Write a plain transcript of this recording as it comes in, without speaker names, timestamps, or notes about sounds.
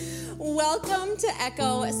Welcome to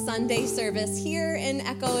Echo Sunday service here in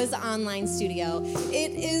Echo's online studio.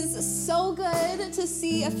 It is so good to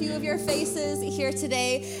see a few of your faces here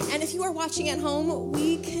today. And if you are watching at home,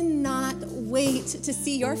 we cannot wait to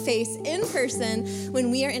see your face in person when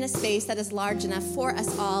we are in a space that is large enough for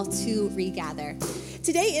us all to regather.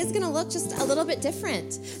 Today is going to look just a little bit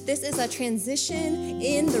different. This is a transition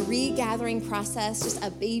in the regathering process, just a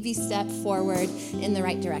baby step forward in the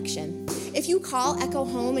right direction. If you call Echo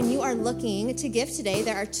home and you are looking to give today,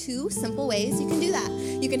 there are two simple ways you can do that.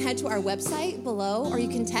 You can head to our website below, or you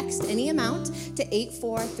can text any amount to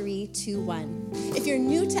 84321. If you're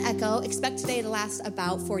new to Echo, expect today to last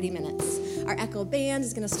about 40 minutes. Our Echo band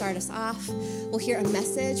is going to start us off. We'll hear a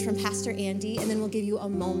message from Pastor Andy, and then we'll give you a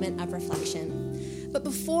moment of reflection. But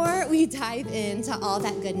before we dive into all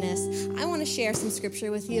that goodness, I want to share some scripture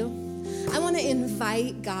with you. I want to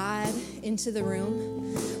invite God into the room.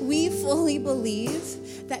 We fully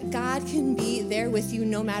believe that God can be there with you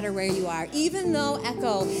no matter where you are. Even though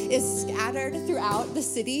Echo is scattered throughout the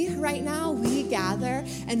city right now, we gather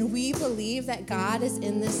and we believe that God is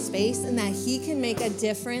in this space and that He can make a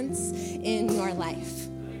difference in your life.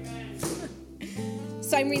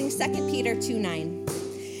 So I'm reading 2 Peter 2:9.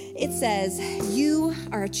 It says, "You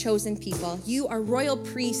are a chosen people. You are royal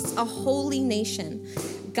priests, a holy nation,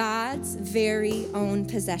 God's very own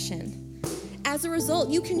possession. As a result,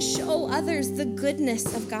 you can show others the goodness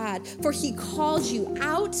of God, for He called you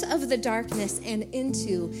out of the darkness and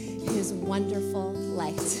into His wonderful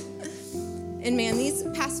light." And man, these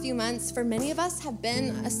past few months for many of us have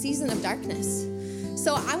been a season of darkness.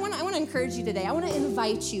 So I want to encourage you today. I want to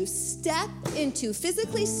invite you,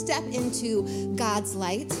 physically step into God's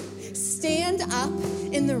light. Stand up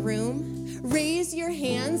in the room. Raise your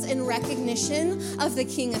hands in recognition of the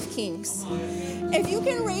King of Kings. If you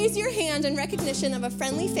can raise your hand in recognition of a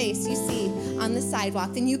friendly face you see on the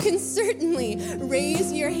sidewalk, then you can certainly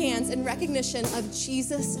raise your hands in recognition of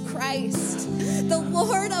Jesus Christ, the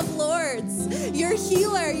Lord of Lords, your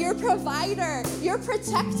healer, your provider, your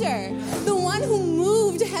protector, the one who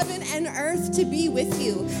moved heaven and earth to be with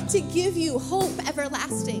you, to give you hope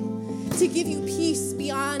everlasting, to give you peace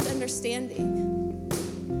beyond understanding.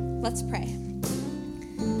 Let's pray.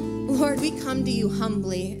 Lord, we come to you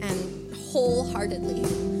humbly and wholeheartedly.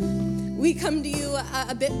 We come to you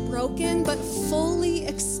a bit broken, but fully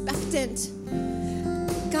expectant.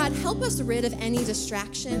 God, help us rid of any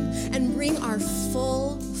distraction and bring our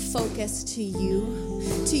full focus to you,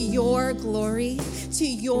 to your glory, to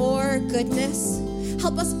your goodness.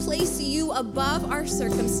 Help us place you above our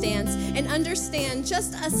circumstance and understand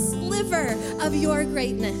just a sliver of your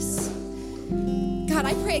greatness. God,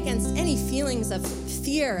 I pray against any feelings of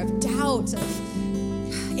fear, of doubt, of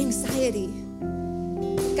anxiety.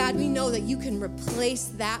 God, we know that you can replace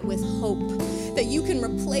that with hope, that you can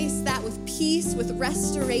replace that with peace, with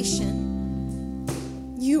restoration.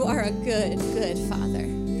 You are a good, good Father.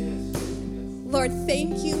 Lord,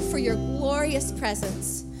 thank you for your glorious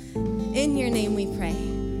presence. In your name we pray.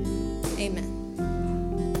 Amen.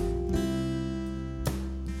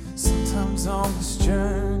 Sometimes on this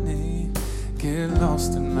journey, get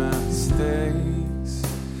lost in my mistakes.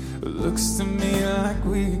 It looks to me like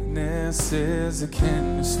weakness is a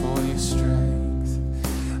canvas for your strength.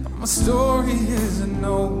 My story isn't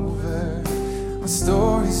over, my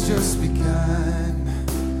story's just begun.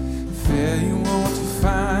 Fear you want to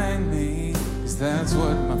find me, 'cause that's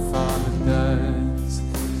what my Father does.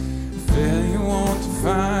 Fear you want to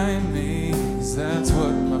find me, 'cause that's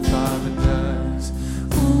what my Father does.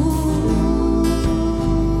 Ooh,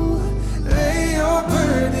 lay your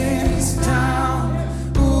burdens down.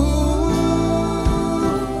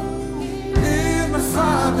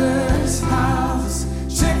 Father's house,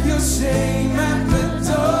 check your shame at the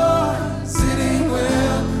door, sitting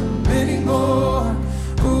well, many more.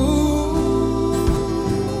 Ooh,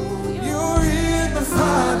 you're in the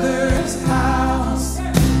Father's house.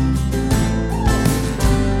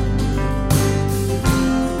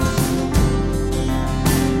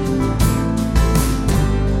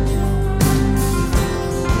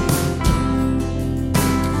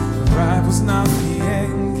 The ride was not the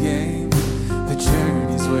end game, the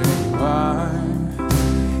journey's where you are.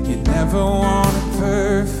 You never wanted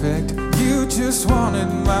perfect, you just wanted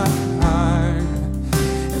my heart.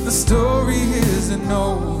 And the story isn't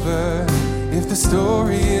over if the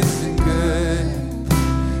story isn't good.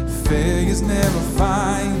 Failure's never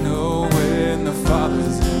final when the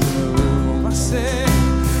Father's in the room. I say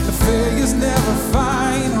the failure's never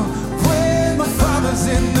final when my Father's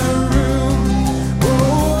in the room.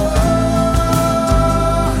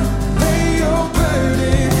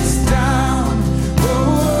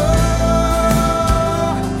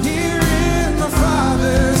 Here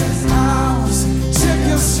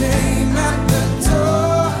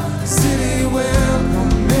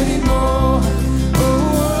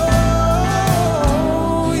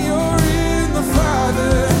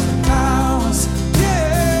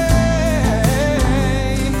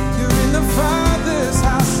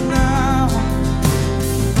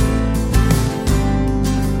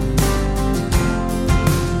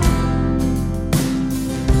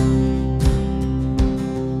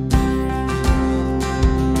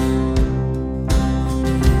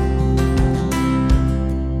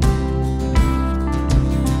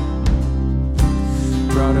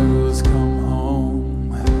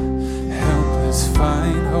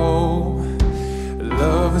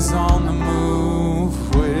is on the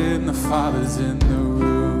move when the Father's in the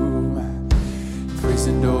room.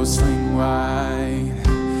 Prison doors swing wide,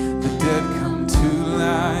 the dead come to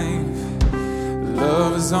life.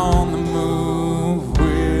 Love is on the move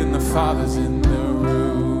when the Father's in the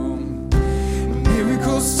room.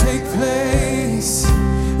 Miracles take place,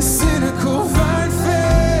 cynical find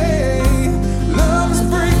faith. Love is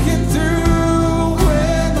breaking through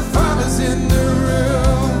when the Father's in the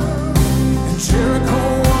room. And Jericho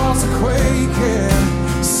walls are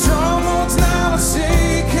quaking, strongholds now are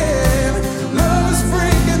shaking. Love is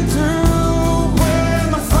breaking through when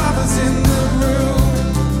the Father's in the room.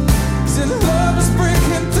 Said love is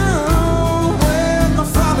breaking through when the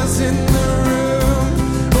Father's in the room.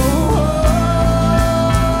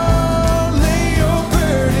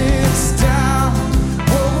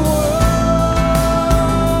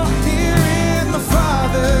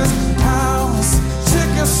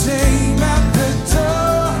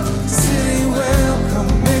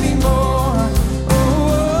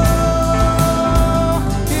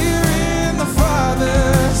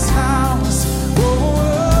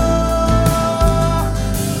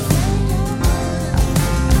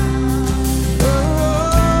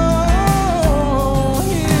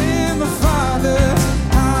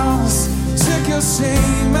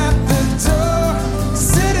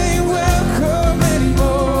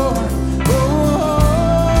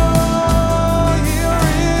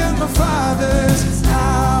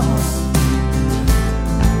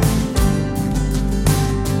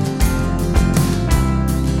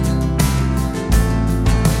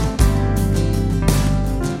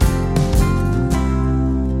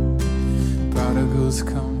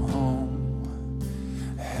 Come home,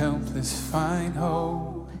 helpless find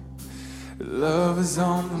hope. Love is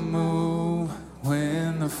on the move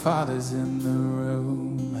when the Father's in the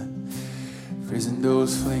room. Prison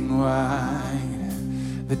doors fling wide,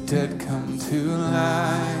 the dead come to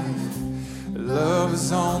life. Love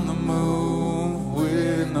is on the move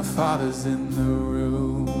when the Father's in the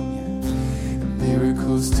room. And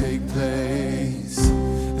miracles take place,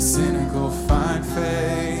 the cynical find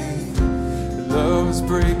faith. Love is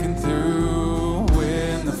breaking through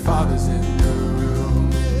when the Father's in the room.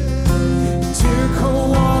 Jericho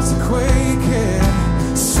walls are quaking,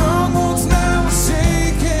 strongholds now are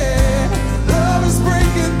shaking. Love is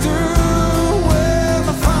breaking through when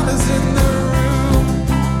the Father's in the room.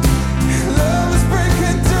 Love is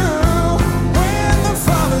breaking through when the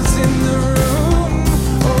Father's in the room.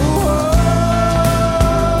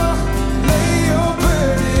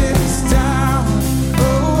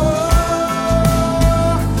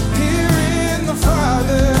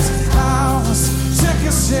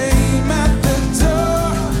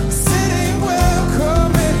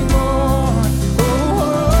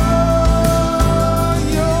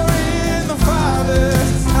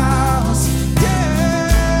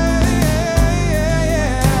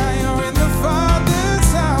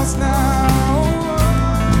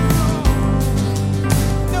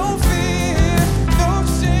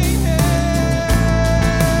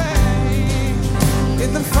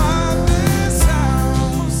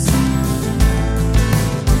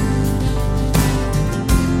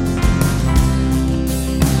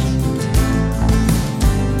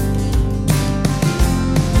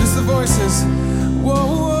 Voices, whoa,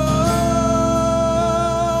 whoa,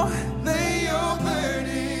 lay your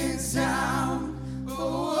burdens down.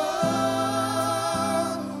 Whoa,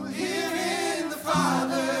 here in the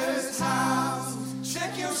Father's house.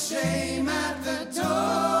 Check your shame at the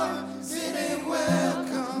door. It ain't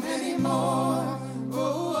welcome anymore.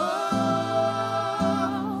 Whoa,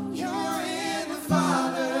 you're in the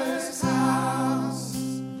Father's house.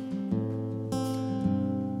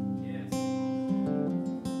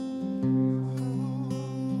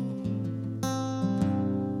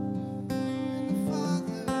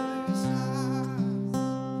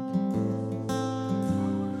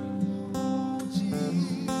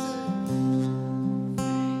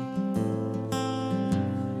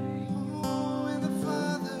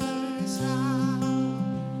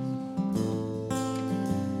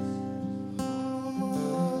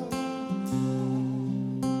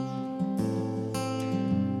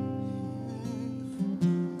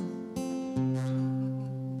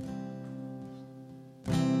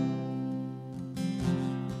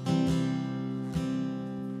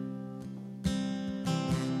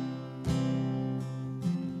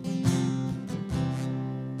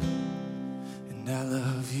 I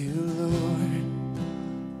love you, Lord.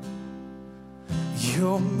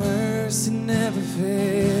 Your mercy never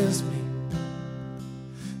fails me.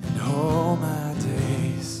 In all my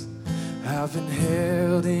days, I've been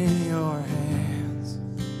held in your hands.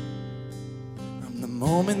 From the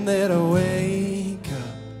moment that I wake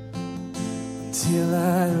up until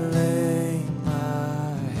I lay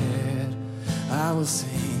my head, I will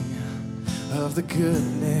sing of the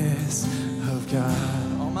goodness of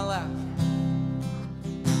God all my life.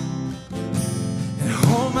 And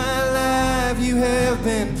all my life you have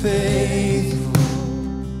been faithful.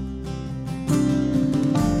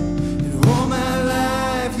 And all my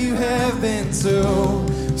life you have been so,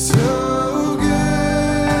 so good.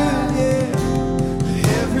 Yeah. With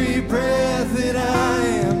every breath that I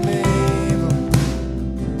am able,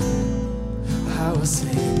 I will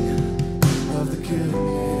sing of the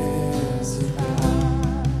goodness of God.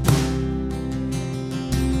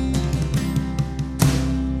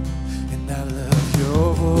 And I love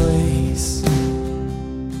your voice.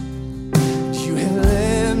 You have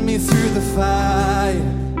led me through the fire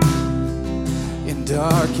in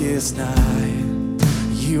darkest night.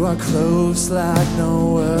 You are close like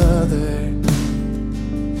no other.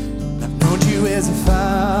 I've known you as a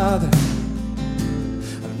father,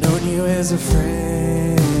 I've known you as a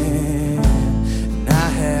friend, and I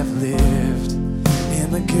have lived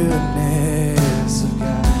in the goodness of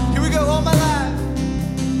God. Here we go, all my life.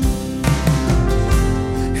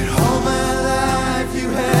 And all my life you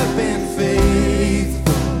have been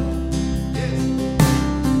faithful.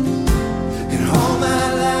 And all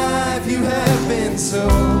my life you have been so,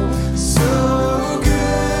 so good.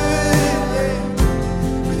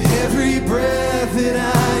 With every breath that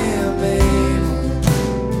I am able,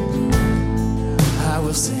 I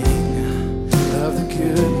will sing of the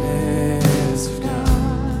goodness of God.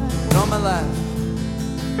 And all my life,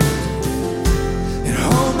 and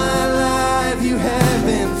all my life you have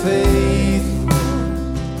been faithful.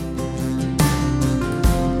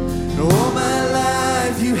 And all my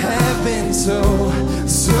life you have been so,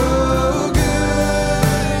 so good.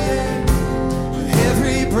 With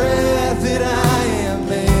every breath that I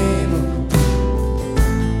am able,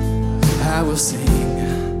 I will sing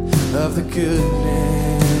of the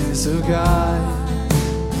goodness of God.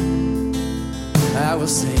 I will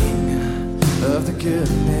sing of the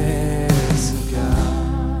goodness of God.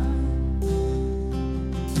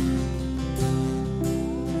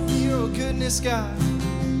 You're a goodness God.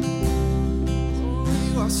 Oh,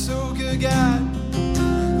 you are so good, God.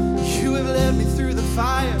 You have led me through the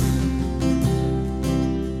fire.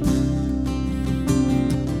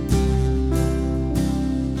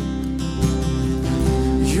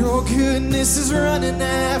 Your goodness is running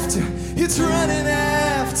after, it's running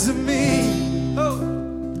after me. Oh,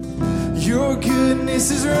 your goodness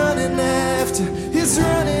is running after, it's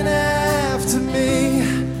running after me.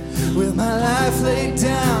 With my life laid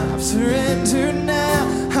down, I've surrendered now.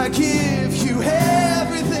 I give you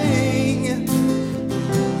everything.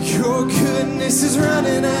 Your goodness is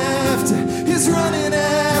running after, it's running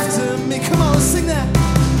after me. Come on, sing that.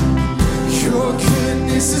 Your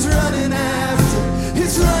goodness is running after,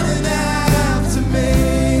 it's running after me.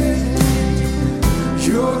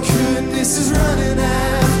 Your goodness is running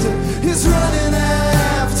after, it's running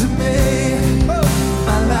after me. Oh,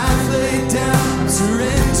 my life laid down,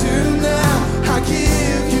 surrender now. I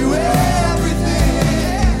give you everything.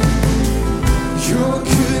 Your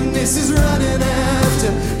goodness is running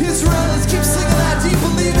after, it's running. Let's keep singing that. Do you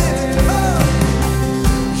believe it? Oh,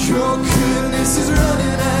 your goodness is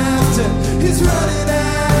running after, it's running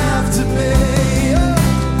after me. Oh,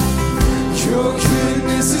 your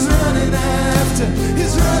goodness is running after,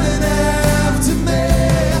 it's running after me.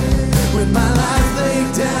 With my life laid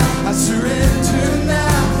down, I surrender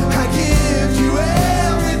now. I give you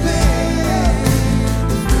everything.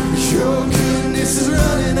 Your goodness is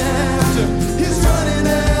running after, it's running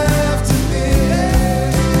after me.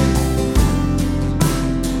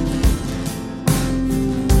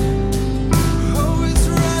 Oh, it's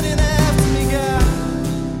running after me, God.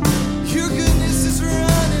 Your goodness is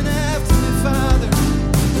running after me, Father.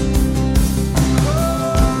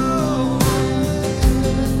 Oh,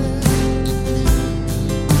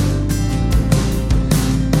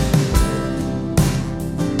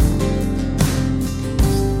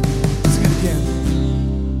 sing it again.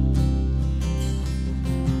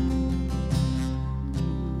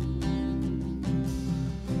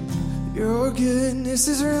 Your goodness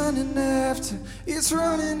is running after, it's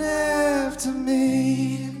running after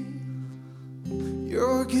me.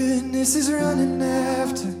 Your goodness is running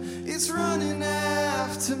after, it's running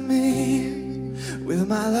after me. With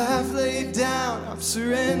my life laid down, I'm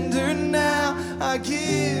surrendered now. I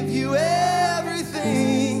give you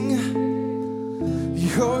everything.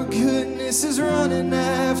 Your goodness is running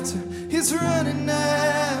after, it's running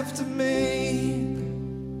after me.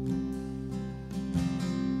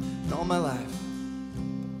 And all my life,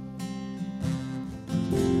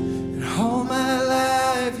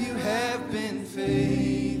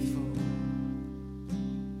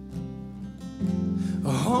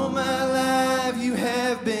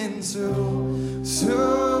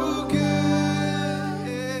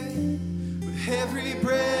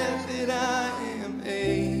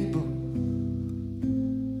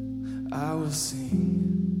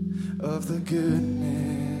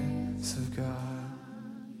 goodness of God.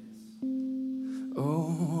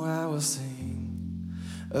 Oh, I will sing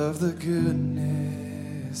of the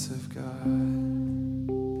goodness of God.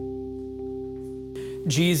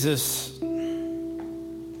 Jesus,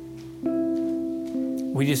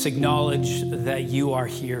 we just acknowledge that you are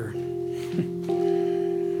here.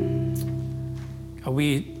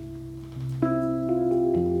 We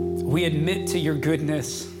admit to your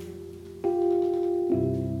goodness.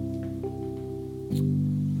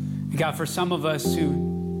 God, for some of us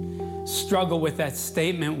who struggle with that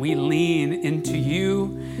statement, we lean into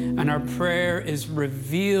you, and our prayer is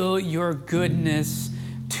reveal your goodness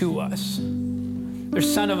to us.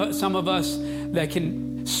 There's some of us that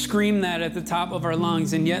can scream that at the top of our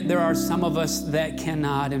lungs, and yet there are some of us that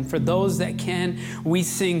cannot. And for those that can, we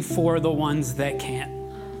sing for the ones that can't.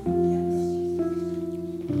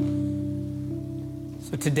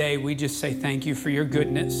 So today we just say thank you for your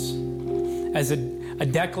goodness as a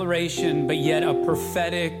declaration, but yet a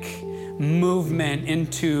prophetic movement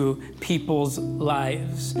into people's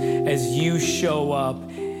lives as you show up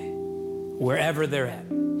wherever they're at.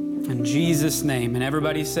 In Jesus' name. And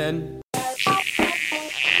everybody said,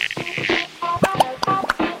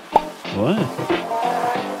 what?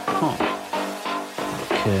 Huh.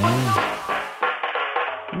 Okay.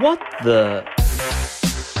 What the?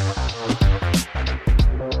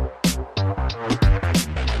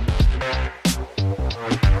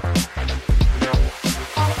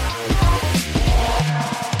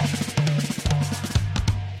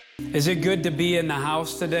 Is it good to be in the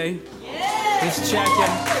house today? Yeah. Just checking.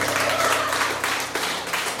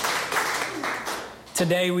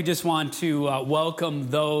 Today, we just want to welcome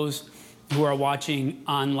those who are watching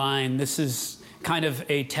online. This is kind of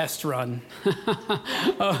a test run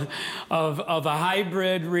of a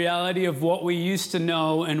hybrid reality of what we used to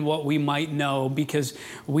know and what we might know, because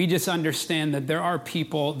we just understand that there are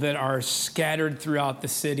people that are scattered throughout the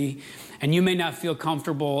city, and you may not feel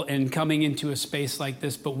comfortable in coming into a space like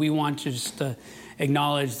this, but we want just to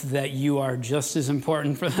acknowledge that you are just as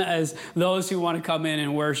important as those who want to come in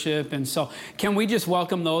and worship. And so can we just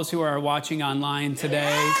welcome those who are watching online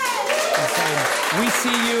today? And say, we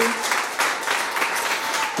see you.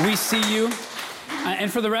 We see you.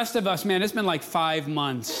 And for the rest of us, man, it's been like 5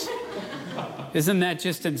 months. Isn't that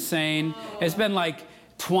just insane? It's been like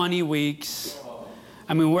 20 weeks.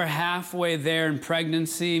 I mean, we're halfway there in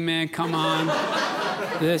pregnancy, man. Come on.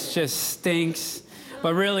 This just stinks.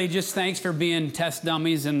 But really, just thanks for being test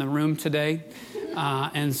dummies in the room today.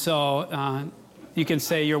 And so you can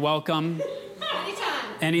say you're welcome.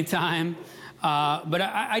 Anytime. But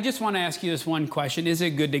I just want to ask you this one question. Is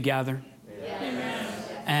it good to gather?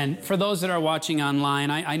 And for those that are watching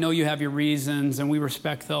online, I know you have your reasons, and we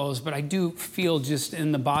respect those, but I do feel just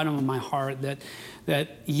in the bottom of my heart that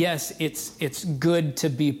yes, it's good to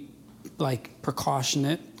be like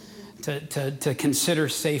precautionate, to consider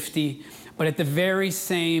safety, but at the very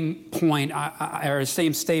same point, or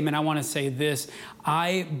same statement, I want to say this.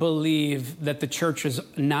 I believe that the church is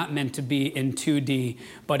not meant to be in 2D,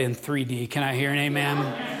 but in 3D. Can I hear an amen?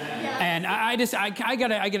 And I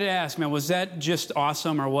gotta ask, man, was that just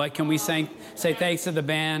awesome or what? Can we say thanks to the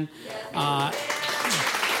band?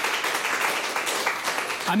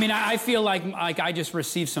 I mean, I feel like I just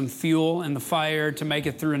received some fuel in the fire to make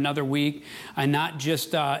it through another week, and not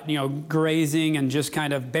just grazing and just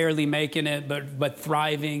kind of barely making it, but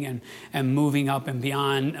thriving and moving up and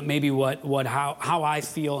beyond maybe how I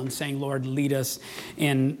feel, and saying, Lord, lead us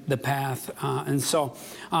in the path. And so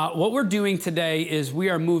what we're doing today is we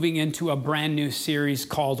are moving into a brand new series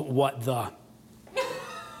called What the?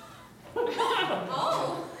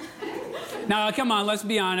 Now, come on, let's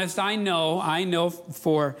be honest. I know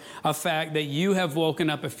for a fact that you have woken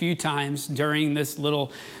up a few times during this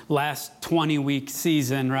little last 20-week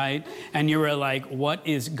season, right? And you were like, what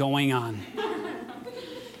is going on?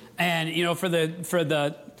 And, for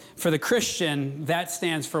the Christian, that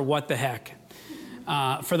stands for what the heck.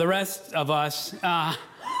 For the rest of us, that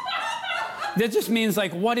just means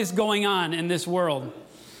like, what is going on in this world?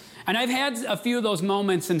 And I've had a few of those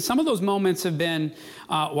moments, and some of those moments have been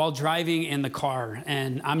while driving in the car.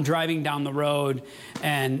 And I'm driving down the road,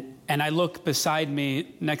 and I look beside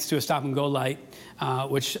me next to a stop-and-go light,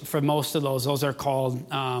 which for most of those are called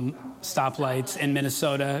stoplights in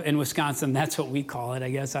Minnesota. In Wisconsin, that's what we call it,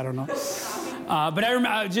 I guess. I don't know. But I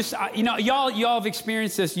remember y'all have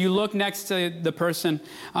experienced this. You look next to the person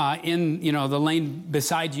in the lane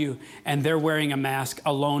beside you, and they're wearing a mask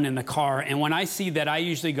alone in the car. And when I see that, I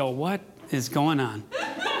usually go, "What is going on?"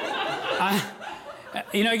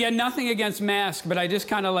 Again, nothing against masks, but I just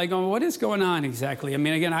kind of like, oh, what is going on exactly? I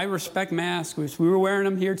mean, again, I respect masks. We were wearing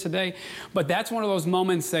them here today, but that's one of those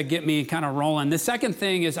moments that get me kind of rolling. The second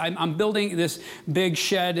thing is I'm building this big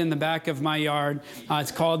shed in the back of my yard.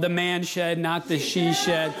 It's called the man shed, not the she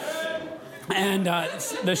shed. And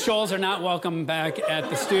the Shoals are not welcome back at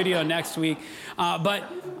the studio next week.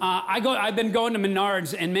 I've been going to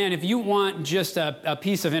Menards, and man, if you want just a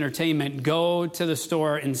piece of entertainment, go to the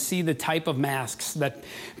store and see the type of masks that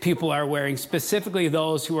people are wearing, specifically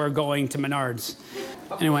those who are going to Menards.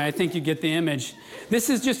 Anyway, I think you get the image. This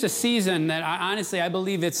is just a season that I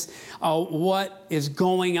believe it's what is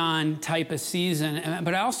going on type of season.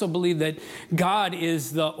 But I also believe that God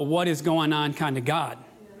is the what is going on kind of God.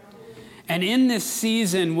 And in this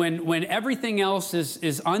season, when everything else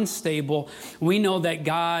is unstable, we know that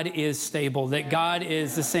God is stable, that God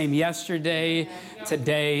is the same yesterday,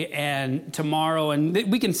 today, and tomorrow. And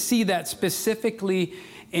we can see that specifically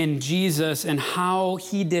in Jesus and how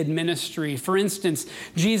he did ministry. For instance,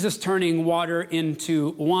 Jesus turning water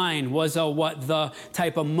into wine was the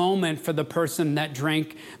type of moment for the person that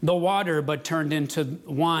drank the water but turned into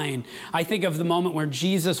wine. I think of the moment where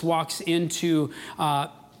Jesus walks into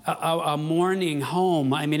a mourning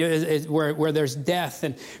home. I mean, where there's death,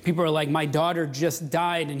 and people are like, my daughter just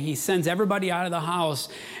died, and he sends everybody out of the house,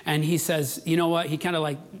 and he says, you know what? He kind of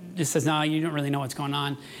like just says, no, you don't really know what's going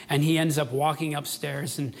on. And he ends up walking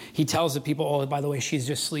upstairs, and he tells the people, oh, by the way, she's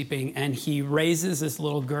just sleeping, and he raises this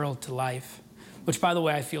little girl to life. Which, by the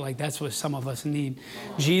way, I feel like that's what some of us need.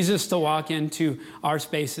 Jesus to walk into our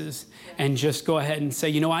spaces and just go ahead and say,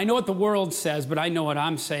 I know what the world says, but I know what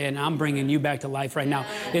I'm saying. I'm bringing you back to life right now.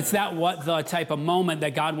 It's that what the type of moment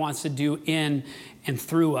that God wants to do in and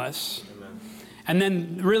through us. Amen. And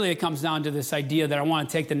then really it comes down to this idea that I want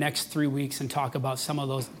to take the next 3 weeks and talk about some of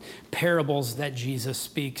those parables that Jesus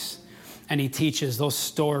speaks. And he teaches those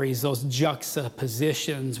stories, those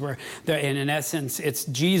juxtapositions where, in essence, it's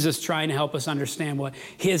Jesus trying to help us understand what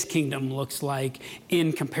his kingdom looks like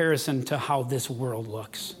in comparison to how this world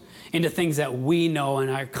looks, into things that we know in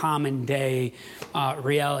our common day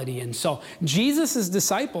reality. And so Jesus'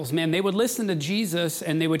 disciples, man, they would listen to Jesus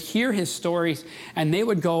and they would hear his stories and they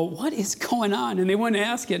would go, what is going on? And they wouldn't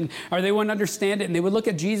ask it or they wouldn't understand it. And they would look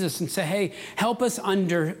at Jesus and say, hey, help us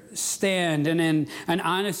understand. And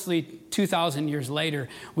honestly, 2,000 years later,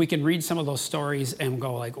 we can read some of those stories and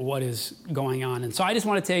go like, what is going on? And so I just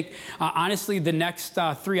want to take, honestly, the next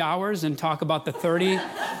 3 hours and talk about the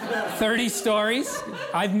 30 stories.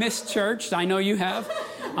 I've missed church. I know you have.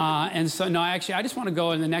 And so, no, actually, I just want to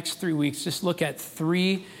go in the next 3 weeks, just look at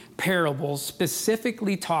 3 parables,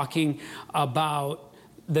 specifically talking about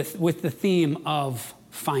with the theme of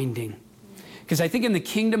finding. Because I think in the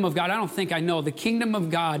kingdom of God, the kingdom of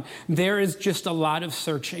God, there is just a lot of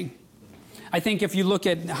searching. I think if you look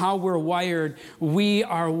at how we're wired, we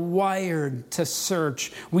are wired to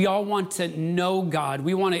search. We all want to know God.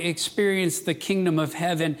 We want to experience the kingdom of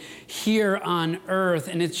heaven here on earth.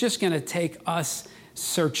 And it's just going to take us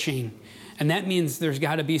searching. And that means there's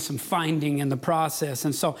got to be some finding in the process.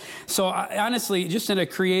 And so honestly, just in a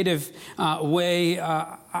creative way,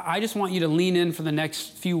 I just want you to lean in for the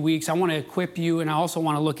next few weeks. I want to equip you, and I also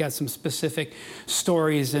want to look at some specific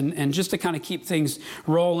stories and just to kind of keep things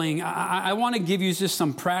rolling. I want to give you just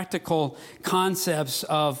some practical concepts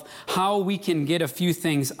of how we can get a few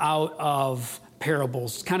things out of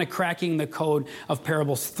parables, kind of cracking the code of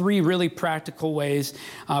parables. 3 really practical ways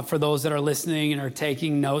for those that are listening and are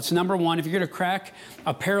taking notes. Number one, if you're going to crack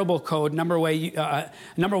a parable code, number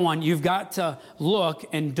one, you've got to look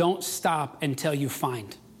and don't stop until you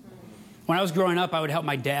find. When I was growing up, I would help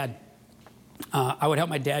my dad.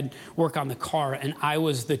 Work on the car, and I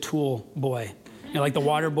was the tool boy. Like the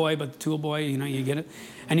water boy, but the tool boy, you get it?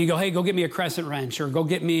 And you go, hey, go get me a crescent wrench or go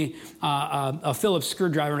get me a Phillips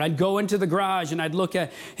screwdriver. And I'd go into the garage and I'd look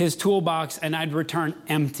at his toolbox and I'd return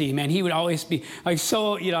empty. Man, he would always be like,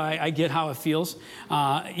 so, I get how it feels.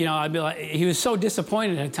 I'd be like, he was so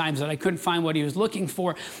disappointed at times that I couldn't find what he was looking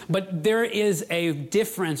for. But there is a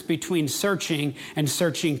difference between searching and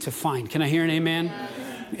searching to find. Can I hear an amen?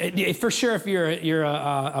 For sure, if you're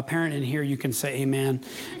a parent in here, you can say amen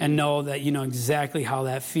and know that you know exactly how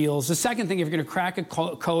that feels. The second thing, if you're going to crack a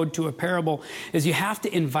code to a parable, is you have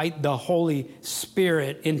to invite the Holy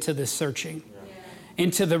Spirit into the searching,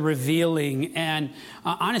 into the revealing, and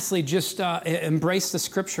honestly, just embrace the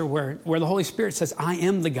scripture where the Holy Spirit says, I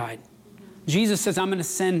am the guide. Jesus says, I'm going to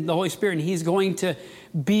send the Holy Spirit, and he's going to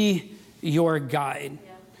be your guide.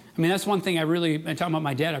 I mean, that's one thing I'm talking about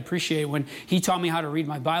my dad, I appreciate. When he taught me how to read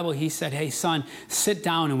my Bible, he said, hey, son, sit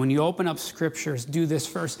down, and when you open up scriptures, do this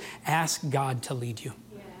first. Ask God to lead you.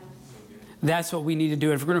 That's what we need to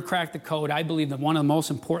do. If we're going to crack the code, I believe that one of the most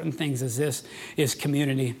important things is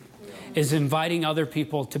community, is inviting other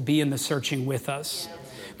people to be in the searching with us.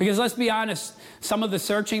 Because let's be honest, some of the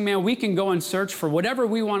searching, man, we can go and search for whatever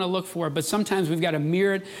we want to look for, but sometimes we've got to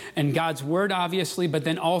mirror it in God's word, obviously, but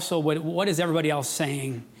then also what is everybody else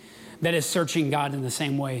saying that is searching God in the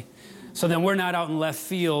same way? So then we're not out in left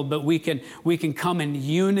field, but we can come in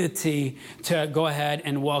unity to go ahead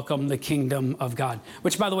and welcome the kingdom of God.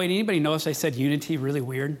 Which, by the way, did anybody notice I said unity really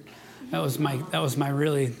weird? That was my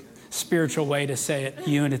really spiritual way to say it,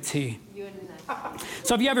 unity.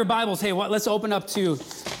 So if you have your Bibles, hey, let's open up to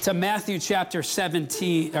Matthew chapter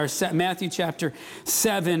 17, or Matthew chapter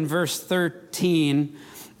 7, verse 13.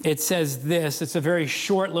 It says this. It's a very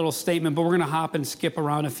short little statement, but we're going to hop and skip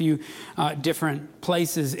around a few different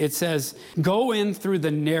places. It says, "Go in through the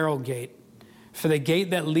narrow gate, for the gate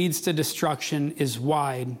that leads to destruction is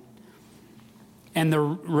wide, and the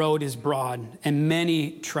road is broad, and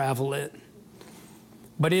many travel it.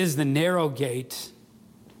 But it is the narrow gate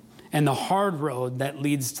and the hard road that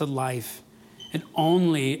leads to life, and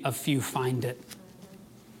only a few find it."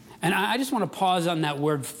 And I just want to pause on that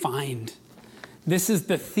word find. This is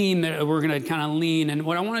the theme that we're going to kind of lean. And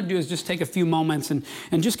what I want to do is just take a few moments and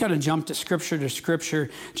just kind of jump to scripture,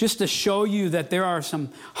 just to show you that there are some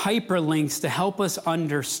hyperlinks to help us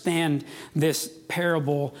understand this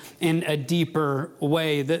parable in a deeper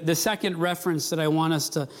way. The second reference that I want us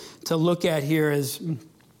to look at here is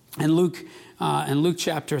in Luke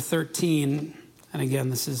chapter 13. And again,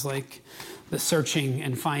 this is like the searching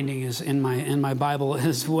and finding is in my Bible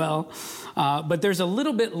as well. But there's a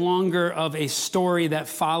little bit longer of a story that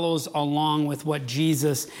follows along with what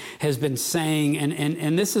Jesus has been saying.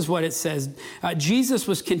 And this is what it says. Jesus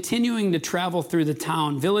was continuing to travel through the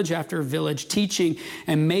town, village after village, teaching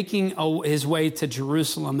and making his way to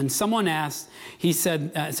Jerusalem. And someone asked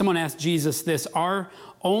Jesus this, "Are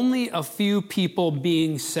only a few people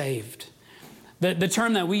being saved?" The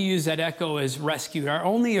term that we use at Echo is rescued. Are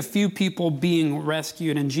only a few people being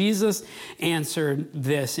rescued? And Jesus answered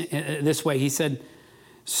this way. He said,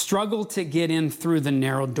 "Struggle to get in through the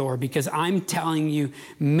narrow door, because I'm telling you,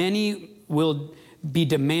 many will be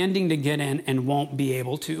demanding to get in and won't be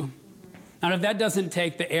able to." Now, if that doesn't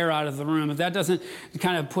take the air out of the room, if that doesn't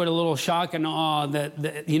kind of put a little shock and awe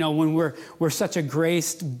that when we're such a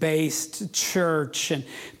grace-based church and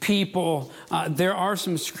people, there are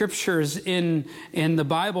some scriptures in the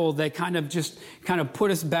Bible that kind of put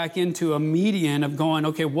us back into a median of going,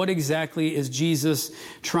 okay, what exactly is Jesus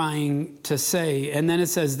trying to say? And then it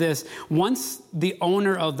says this: "Once the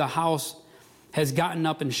owner of the house has gotten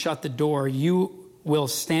up and shut the door, you will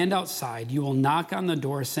stand outside. You will knock on the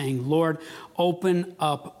door saying, 'Lord, open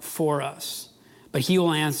up for us.' But he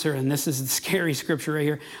will answer," and this is the scary scripture right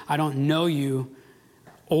here, "I don't know you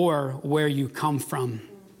or where you come from."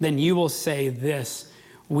 Then you will say this,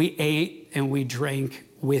 'We ate and we drank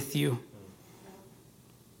with you.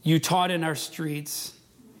 You taught in our streets.'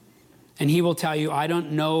 And he will tell you, 'I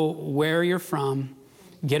don't know where you're from.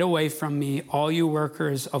 Get away from me, all you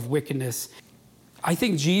workers of wickedness.'" I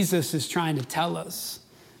think Jesus is trying to tell us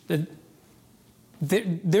that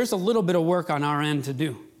there's a little bit of work on our end to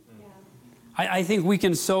do. Yeah. I think we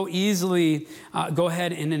can so easily go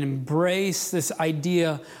ahead and embrace this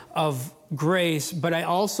idea of grace, but I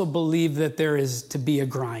also believe that there is to be a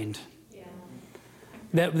grind. Yeah.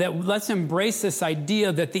 That let's embrace this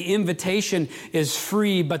idea that the invitation is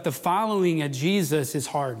free, but the following of Jesus is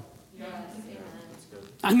hard. Yes.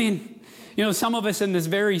 I mean, some of us in this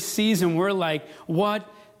very season, we're like,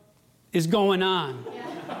 what is going on? Yeah.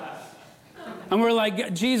 And we're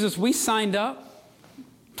like, Jesus, we signed up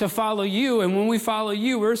to follow you. And when we follow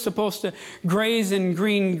you, we're supposed to graze in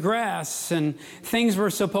green grass. And things were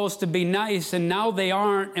supposed to be nice. And now they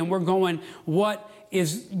aren't. And we're going, what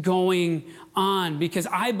is going on? Because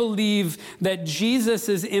I believe that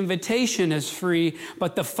Jesus' invitation is free,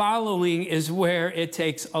 but the following is where it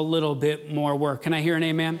takes a little bit more work. Can I hear an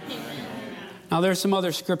amen? Now, there's some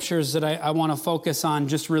other scriptures that I want to focus on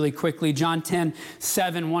just really quickly. John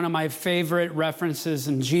 10:7, one of my favorite references,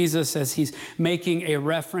 and Jesus as he's making a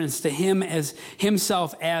reference to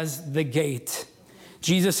himself as the gate.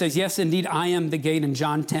 Jesus says, "Yes, indeed, I am the gate," in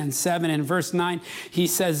John 10:7. In verse 9, he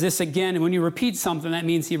says this again. And when you repeat something, that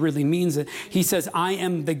means he really means it. He says, "I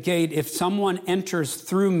am the gate. If someone enters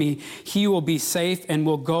through me, he will be safe and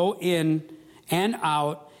will go in and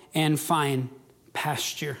out and find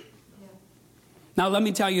pasture." Now, let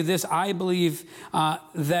me tell you this. I believe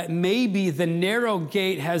that maybe the narrow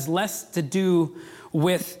gate has less to do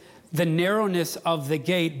with the narrowness of the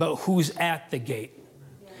gate, but who's at the gate.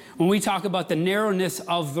 When we talk about the narrowness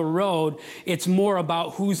of the road, it's more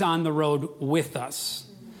about who's on the road with us.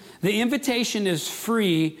 The invitation is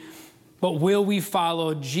free, but will we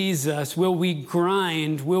follow Jesus? Will we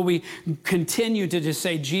grind? Will we continue to just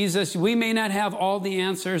say, Jesus, we may not have all the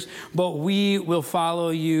answers, but we will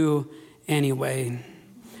follow you anyway.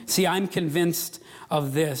 See, I'm convinced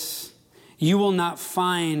of this. You will not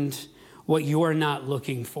find what you're not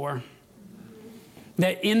looking for.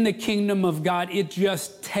 That in the kingdom of God, it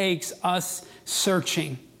just takes us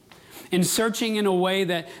searching. And searching in a way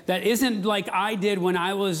that isn't like I did when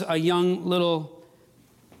I was a young little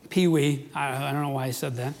peewee. I don't know why I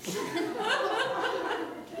said that.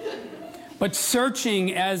 But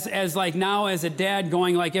searching as like now as a dad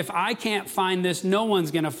going like, if I can't find this, no one's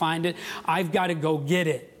going to find it. I've got to go get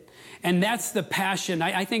it. And that's the passion.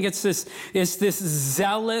 I think it's this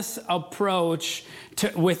zealous approach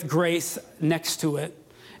with grace next to it.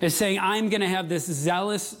 It's saying I'm going to have this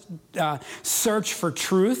zealous search for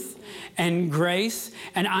truth and grace,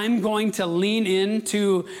 and I'm going to lean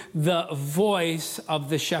into the voice of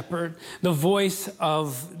the shepherd, the voice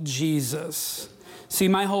of Jesus. See,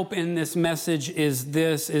 my hope in this message is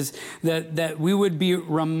that we would be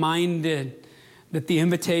reminded that the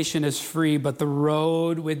invitation is free, but the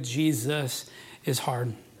road with Jesus is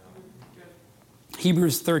hard.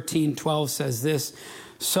 Hebrews 13:12 says this,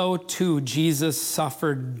 so too Jesus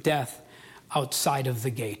suffered death outside of the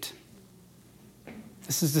gate.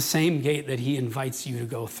 This is the same gate that he invites you to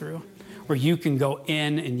go through, where you can go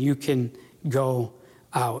in and you can go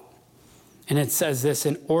out. And it says this,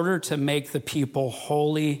 in order to make the people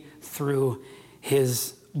holy through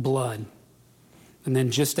his blood. And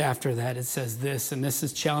then just after that, it says this, and this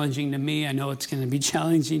is challenging to me. I know it's going to be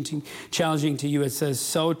challenging to you. It says,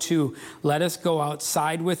 so too, let us go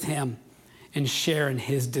outside with him and share in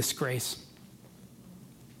his disgrace.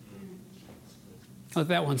 Let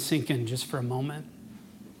that one sink in just for a moment.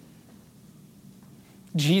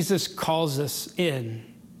 Jesus calls us in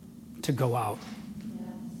to go out.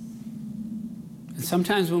 And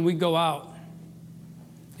sometimes when we go out,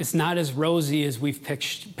 it's not as rosy as we've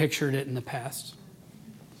pictured it in the past.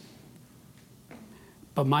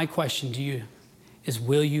 But my question to you is,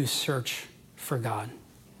 will you search for God?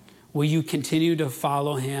 Will you continue to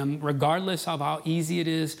follow him regardless of how easy it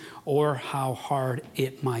is or how hard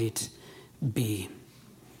it might be?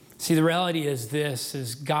 See, the reality is this,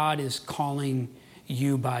 is God is calling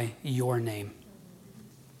you by your name.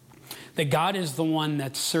 That God is the one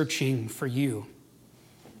that's searching for you.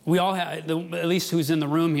 We all have, at least who's in the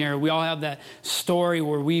room here, we all have that story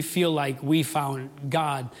where we feel like we found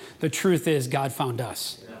God. The truth is God found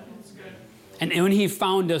us. Yeah, that's good. And when he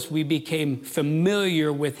found us, we became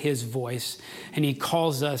familiar with his voice, and he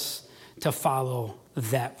calls us to follow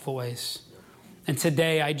that voice. And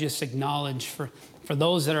today I just acknowledge for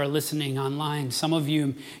those that are listening online, some of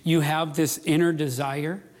you have this inner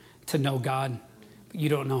desire to know God, but you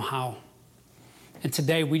don't know how. And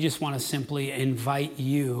today we just want to simply invite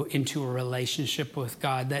you into a relationship with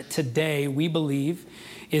God that today we believe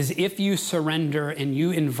is if you surrender and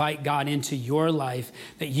you invite God into your life,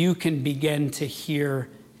 that you can begin to hear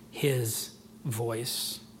his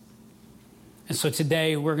voice. And so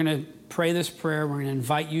today we're going to pray this prayer. We're going to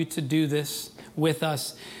invite you to do this with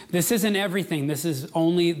us. This isn't everything. This is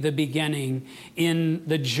only the beginning in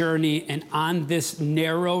the journey and on this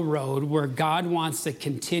narrow road where God wants to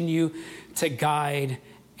continue to guide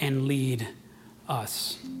and lead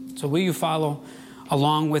us. So will you follow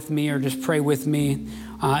along with me or just pray with me?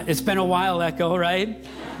 It's been a while, Echo, right?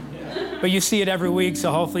 But you see it every week,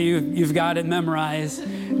 so hopefully you've got it memorized.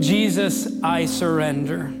 Jesus, I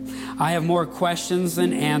surrender. I have more questions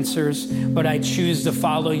than answers, but I choose to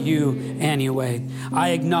follow you anyway.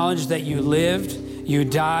 I acknowledge that you lived, you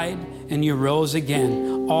died, and you rose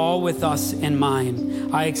again, all with us in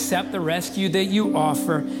mind. I accept the rescue that you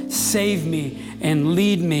offer. Save me and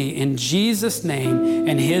lead me in Jesus' name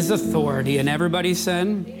and his authority. And everybody said,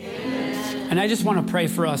 amen. And I just want to pray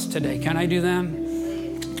for us today. Can I do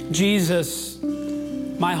that? Jesus,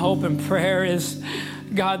 my hope and prayer is,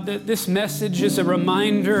 God, that this message is a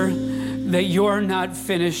reminder that you're not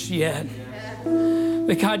finished yet.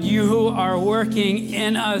 That God, you are working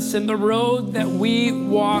in us, and the road that we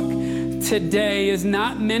walk today is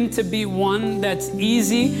not meant to be one that's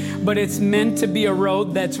easy, but it's meant to be a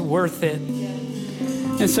road that's worth it.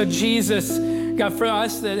 And so Jesus, God, for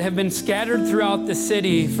us that have been scattered throughout the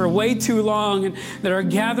city for way too long and that are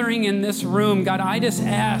gathering in this room, God, I just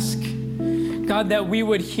ask, God, that we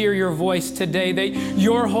would hear your voice today, that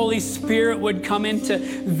your Holy Spirit would come into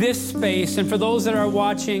this space. And for those that are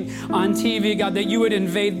watching on TV, God, that you would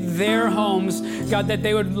invade their homes, God, that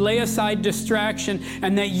they would lay aside distraction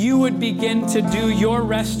and that you would begin to do your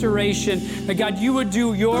restoration, that God, you would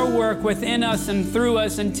do your work within us and through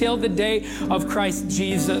us until the day of Christ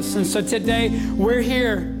Jesus. And so today we're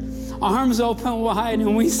here, arms open wide,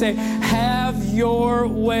 and we say, have your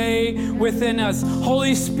way within us.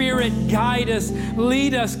 Holy Spirit, guide us,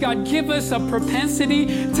 lead us. God, give us a propensity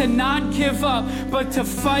to not give up, but to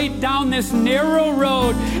fight down this narrow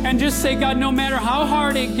road and just say, God, no matter how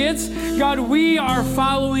hard it gets, God, we are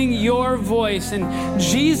following your voice. In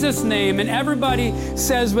Jesus' name, and everybody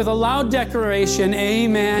says with a loud declaration,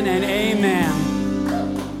 amen and amen.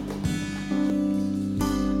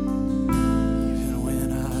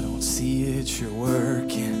 You're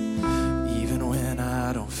working, even when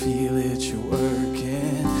I don't feel it, you're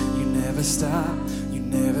working. You never stop working. You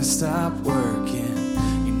never stop working.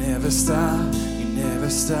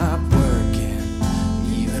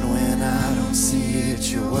 Even when I don't see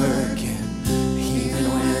it, you're working. Even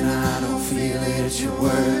when I don't feel it, you're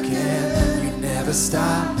working. You never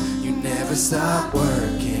stop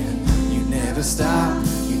working. You never stop.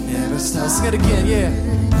 Sing it again, yeah.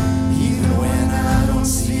 Even when I don't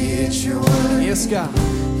see it, you're working. Yes, God.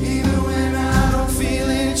 Even when I don't feel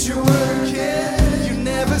it, you're working. You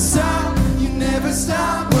never stop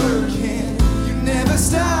working.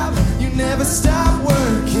 You never stop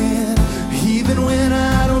working. Even when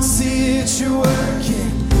I don't see it, you're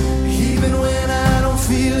working. Even when I don't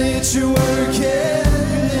feel it, you're working.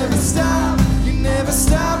 You never stop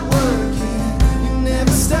working. You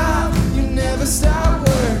never stop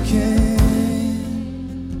working.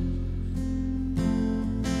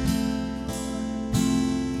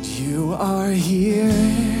 You are here,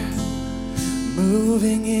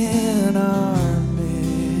 moving in our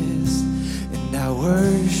midst, and I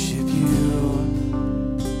worship you,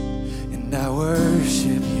 and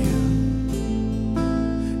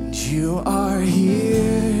you are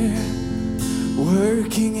here,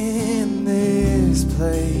 working in this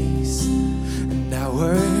place, and I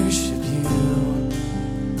worship you,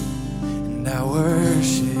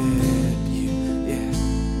 yeah,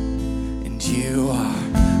 and you are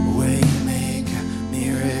Waymaker,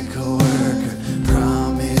 miracle worker,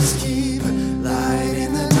 promise keeper, light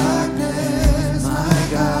in the darkness. My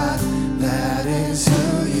God, that is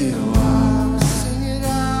who you are. Sing it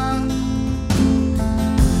out.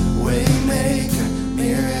 Waymaker,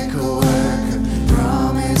 miracle worker,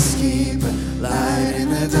 promise keeper, light in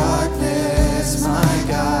the darkness. My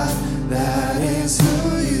God, that is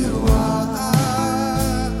who you are.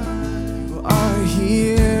 You are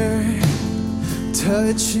here,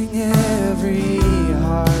 touching every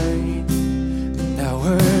heart, and I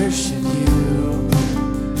worship you,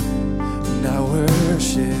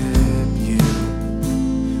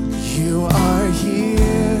 You are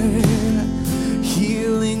here,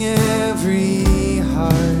 healing every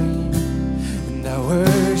heart, and I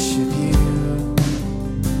worship you,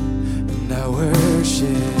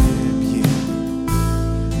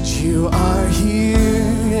 You are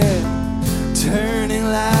here, turning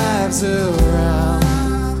lives around.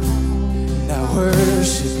 And I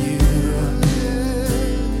worship you,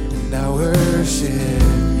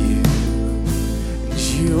 And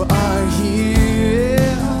you are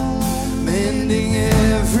here, mending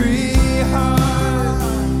every heart.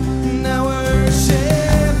 And I worship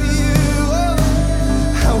you,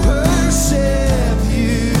 I worship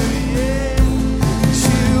you, yeah.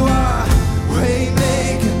 You are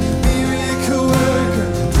waymaker, miracle worker,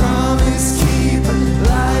 promise keeper,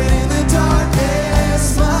 light in the darkness.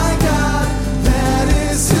 My God, that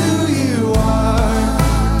is who you are.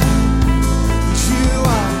 You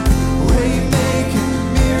are waymaker,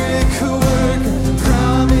 miracle worker,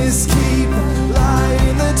 promise keeper, light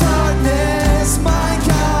in the darkness. My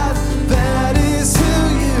God, that is who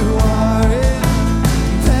you are.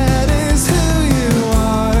 That is who you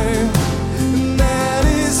are. That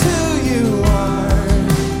is who you are.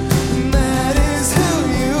 That is who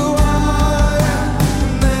you are.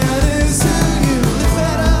 That is who you lift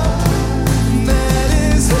that up. That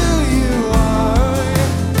is who you are.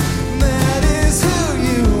 That is who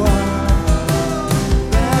you are.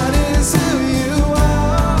 That is who you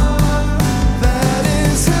are. That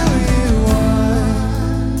is who you are.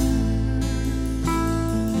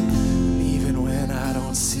 Even when I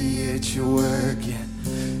don't see it, you're working.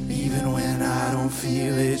 Even when I don't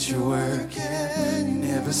feel it, you're working. You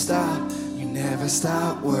never stop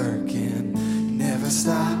working.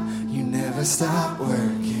 You never stop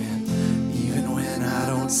working. Even when I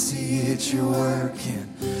don't see it, you're working.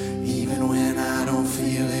 Even Even when I don't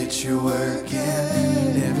feel it, you're working.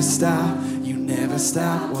 You never stop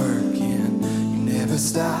working. You never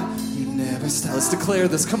stop. Let's declare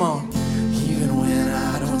this, come on. Even when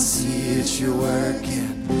I don't see it, you're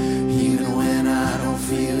working. Even when I don't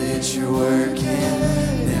feel it, you're working.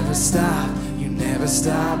 You never stop working. You never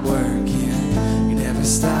stop working.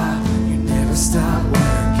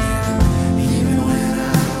 Even when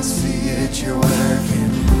I don't see it, you're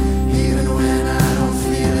working. Even when I don't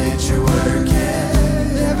feel it, you're working.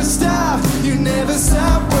 You never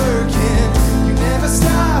stop working. You never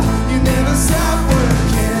stop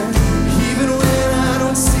working. Even when I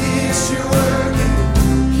don't see it, you're working.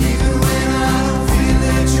 Even when I don't feel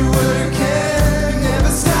it, you're working. You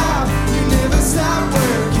never stop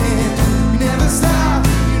working. You never stop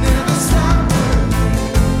working.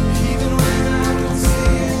 Even when I don't see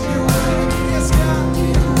it, you're working. Yes, God.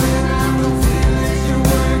 Even when I don't feel it, you're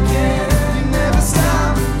working. You never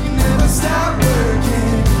stop working.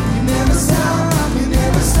 You never stop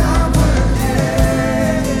working.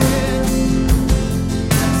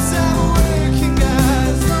 Stop working,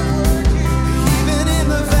 God. Even in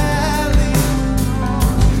the valley,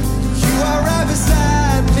 you are right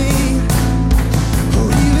beside me. Oh,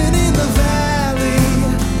 even in the valley,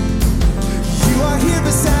 you are here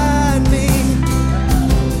beside me.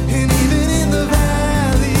 And even in the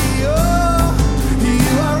valley, oh,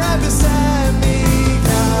 you are right beside me,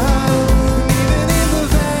 God. Even in the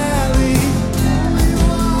valley,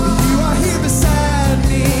 you are here beside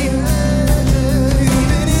me.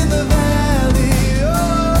 Even in the valley,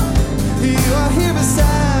 oh, you are here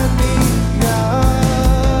beside me, God.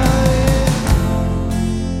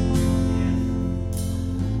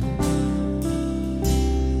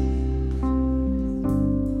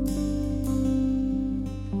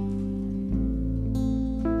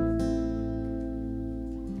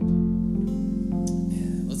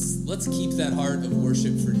 Let's keep that heart of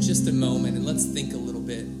worship for just a moment, and let's think a little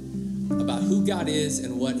bit about who God is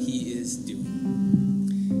and what he is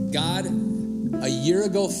doing. God, a year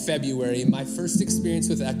ago February, my first experience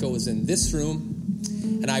with Echo was in this room,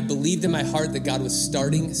 and I believed in my heart that God was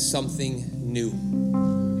starting something new.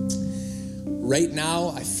 Right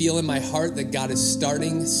now, I feel in my heart that God is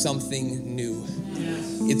starting something new.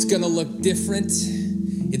 It's going to look different.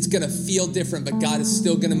 It's going to feel different, but God is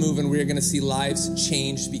still going to move, and we're going to see lives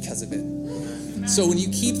changed because of it. So when you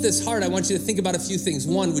keep this heart, I want you to think about a few things.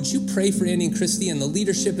 One, would you pray for Andy and Christy and the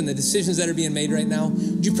leadership and the decisions that are being made right now?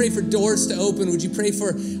 Would you pray for doors to open? Would you pray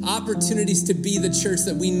for opportunities to be the church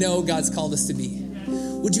that we know God's called us to be?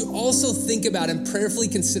 Would you also think about and prayerfully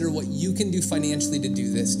consider what you can do financially to do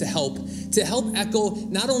this, to help Echo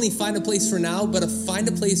not only find a place for now, but find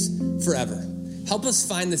a place forever. Help us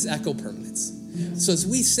find this Echo permanence. So as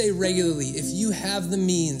we say regularly, if you have the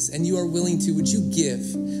means and you are willing to, would you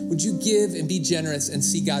give? Would you give and be generous and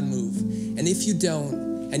see God move? And if you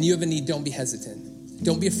don't, and you have a need, don't be hesitant.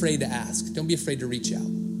 Don't be afraid to ask. Don't be afraid to reach out.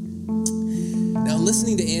 Now,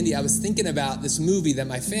 listening to Andy, I was thinking about this movie that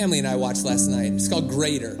my family and I watched last night. It's called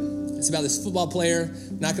Greater. It's about this football player.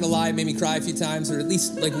 Not gonna lie, it made me cry a few times, or at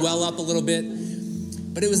least like well up a little bit.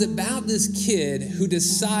 But it was about this kid who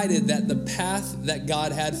decided that the path that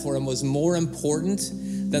God had for him was more important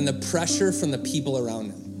than the pressure from the people around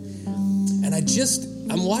him. And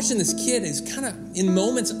I'm watching this kid, he's kind of in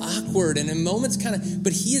moments awkward and in moments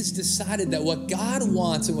but he has decided that what God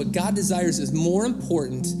wants and what God desires is more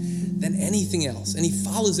important than anything else. And he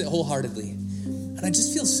follows it wholeheartedly. And I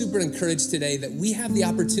just feel super encouraged today that we have the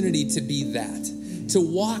opportunity to be that, to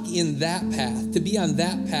walk in that path, to be on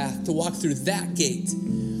that path, to walk through that gate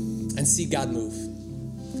and see God move.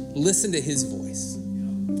 Listen to his voice.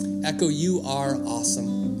 Echo, you are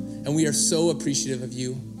awesome. And we are so appreciative of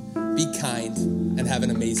you. Be kind and have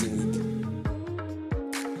an amazing week.